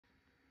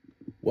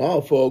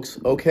Wow, folks.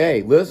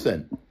 Okay,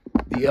 listen.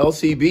 The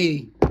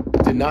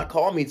LCB did not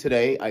call me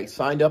today. I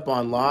signed up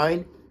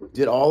online,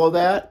 did all of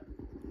that,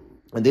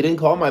 and they didn't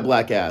call my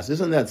black ass.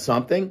 Isn't that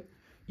something?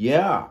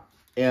 Yeah.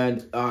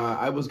 And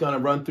I was going to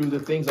run through the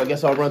things. I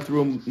guess I'll run through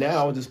them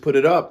now and just put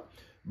it up.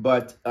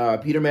 But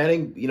Peter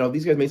Manning, you know,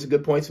 these guys made some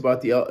good points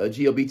about the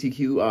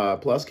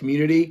GLBTQ plus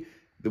community,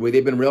 the way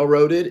they've been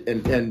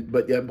railroaded,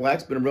 but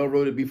black's been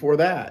railroaded before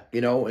that,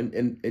 you know,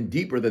 and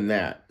deeper than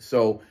that.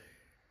 So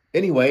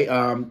anyway,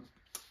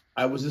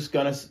 I was just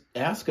going to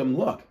ask them,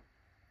 look,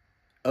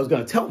 I was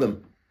going to tell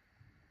them,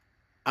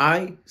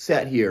 I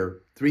sat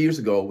here 3 years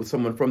ago with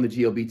someone from the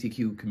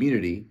GLBTQ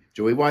community,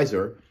 Joey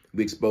Weiser.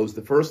 We exposed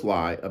the first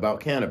lie about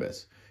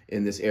cannabis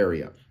in this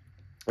area.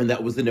 And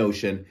that was the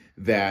notion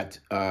that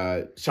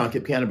Shawn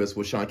Kemp Cannabis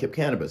was Shawn Kemp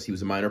Cannabis. He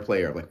was a minor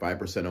player, like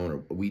 5% owner.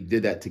 We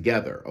did that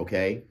together,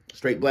 okay?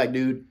 Straight black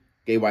dude,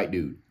 gay white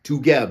dude,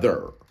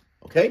 together,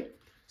 okay?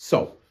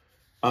 So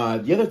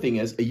the other thing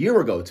is, a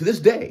year ago, to this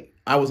day,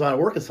 I was on a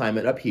work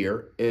assignment up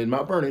here in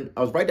Mount Vernon.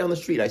 I was right down the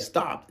street. I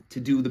stopped to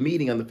do the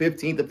meeting on the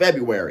 15th of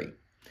February.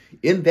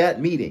 In that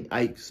meeting,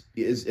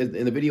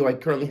 in the video I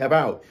currently have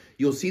out,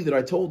 you'll see that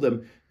I told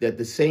them that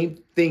the same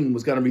thing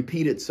was going to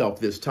repeat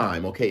itself this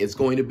time, okay? It's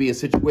going to be a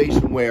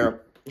situation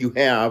where you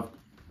have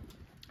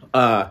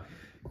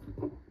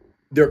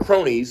their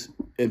cronies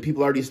and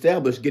people already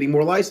established getting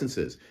more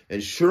licenses.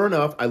 And sure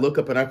enough, I look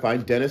up and I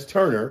find Dennis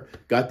Turner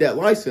got that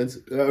license,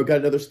 got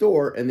another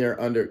store, and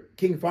they're under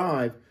King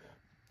 5.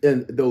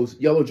 And those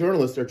yellow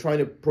journalists are trying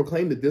to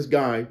proclaim that this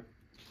guy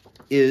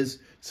is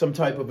some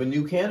type of a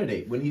new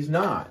candidate when he's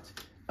not.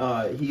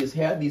 He has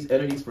had these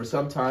entities for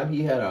some time.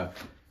 He had a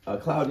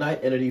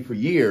Cloud9 entity for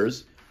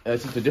years.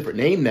 It's just a different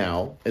name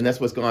now, and that's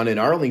what's gone in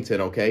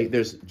Arlington, okay?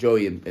 There's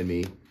Joey and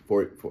me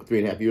for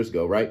 3.5 years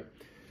ago, right?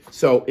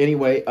 So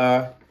anyway,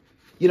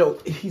 you know,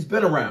 he's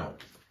been around.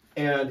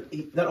 And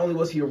not only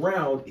was he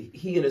around,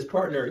 he and his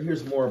partner,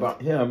 here's more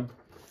about him,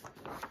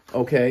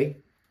 okay?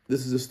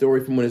 This is a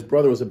story from when his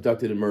brother was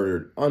abducted and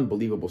murdered.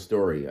 Unbelievable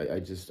story.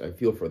 I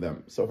feel for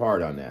them so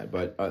hard on that.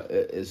 But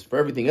as for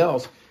everything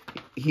else,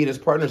 he and his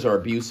partners are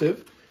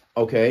abusive.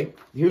 Okay.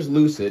 Here's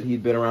Lucid.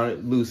 He'd been around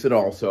at Lucid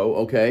also.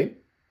 Okay.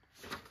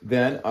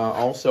 Then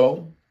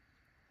also,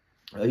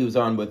 he was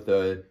on with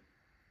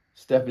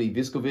Stephanie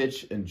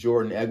Viskovich and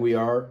Jordan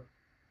Aguiar.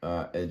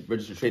 And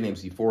registered trade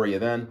name's Euphoria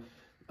then.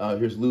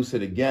 Here's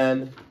Lucid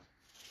again.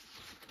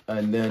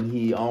 And then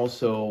he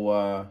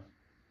also...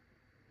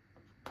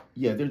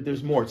 yeah,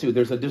 there's more too.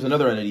 There's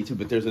another entity too,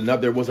 but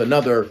there was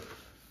another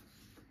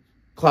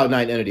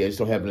Cloud9 entity. I just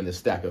don't have it in this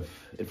stack of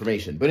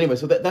information. But anyway,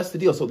 so that's the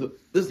deal. So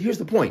here's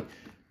the point: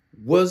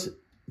 was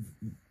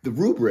the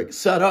rubric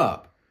set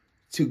up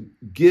to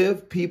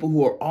give people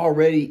who are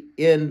already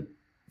in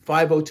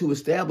 502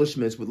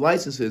 establishments with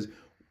licenses?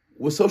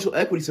 Was social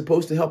equity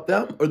supposed to help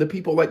them, or the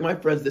people like my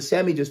friends that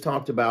Sammy just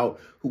talked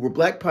about, who were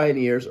black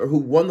pioneers or who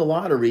won the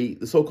lottery,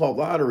 the so-called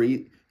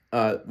lottery?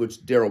 Which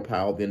Daryl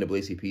Powell, the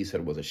NAACP,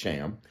 said was a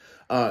sham.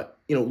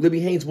 You know, Libby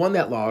Haines won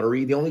that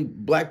lottery. The only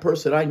black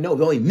person I know,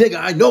 the only nigga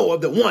I know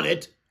of that won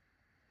it.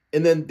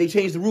 And then they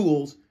changed the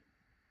rules.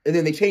 And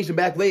then they changed them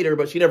back later,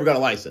 but she never got a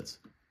license.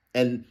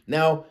 And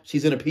now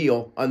she's in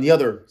appeal on the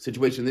other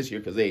situation this year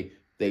because they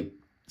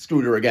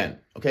screwed her again.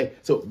 Okay,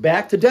 so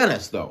back to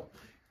Dennis, though.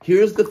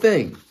 Here's the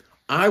thing.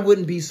 I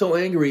wouldn't be so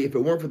angry if it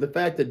weren't for the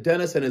fact that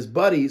Dennis and his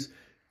buddies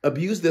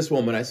abused this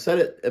woman. I said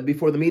it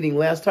before the meeting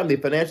last time. They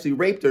financially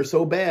raped her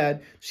so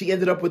bad, she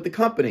ended up with the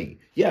company.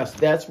 Yes,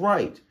 that's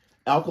right.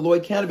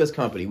 Alkaloid Cannabis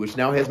Company, which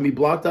now has me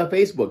blocked on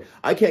Facebook.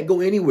 I can't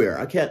go anywhere.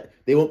 I can't.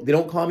 They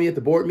don't call me at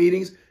the board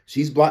meetings.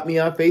 She's blocked me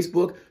on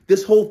Facebook.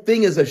 This whole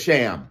thing is a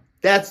sham.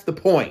 That's the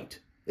point.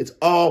 It's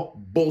all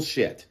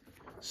bullshit.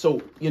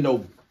 So, you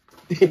know,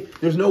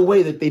 there's no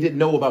way that they didn't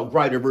know about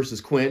Grider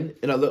versus Quinn.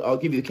 And I'll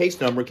give you the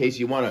case number in case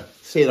you want to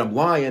say that I'm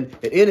lying.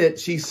 And in it,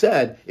 she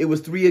said it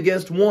was 3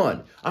 against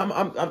 1.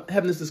 I'm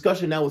having this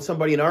discussion now with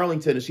somebody in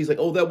Arlington, and she's like,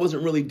 oh, that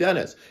wasn't really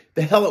Dennis.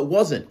 The hell it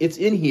wasn't. It's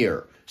in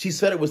here. She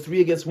said it was 3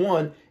 against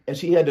 1, and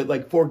she had to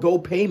like forego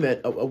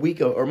payment, a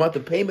week or a month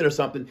of payment or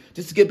something,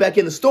 just to get back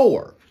in the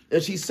store.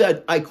 And she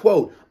said, I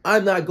quote,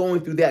 I'm not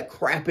going through that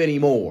crap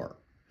anymore.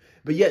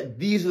 But yet,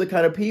 these are the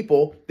kind of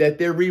people that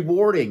they're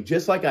rewarding.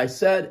 Just like I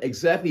said,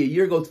 exactly a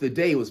year ago to the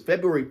day, it was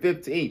February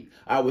 15th.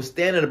 I was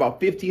standing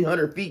about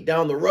 1,500 feet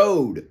down the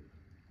road.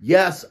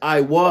 Yes, I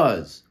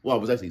was. Well, I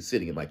was actually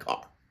sitting in my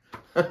car.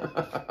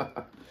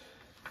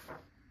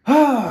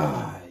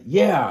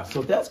 Yeah,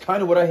 so that's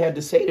kind of what I had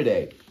to say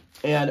today.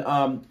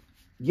 And,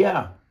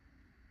 yeah,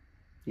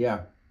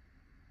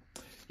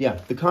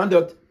 the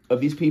conduct of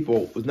these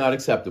people was not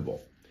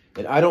acceptable.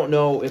 And I don't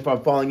know if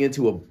I'm falling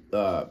into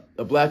a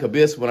black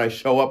abyss when I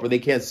show up or they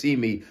can't see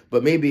me.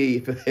 But maybe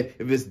if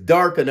it's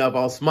dark enough,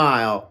 I'll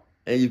smile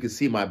and you can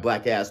see my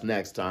black ass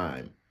next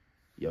time.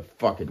 You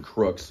fucking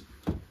crooks.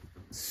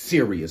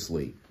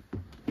 Seriously.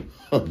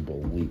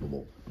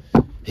 Unbelievable.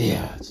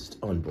 Yeah, it's just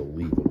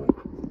unbelievable.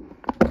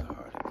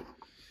 God.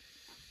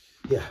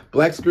 Yeah,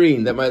 black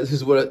screen. This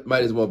is what it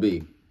might as well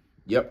be.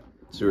 Yep,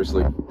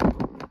 seriously.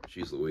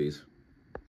 Jeez Louise.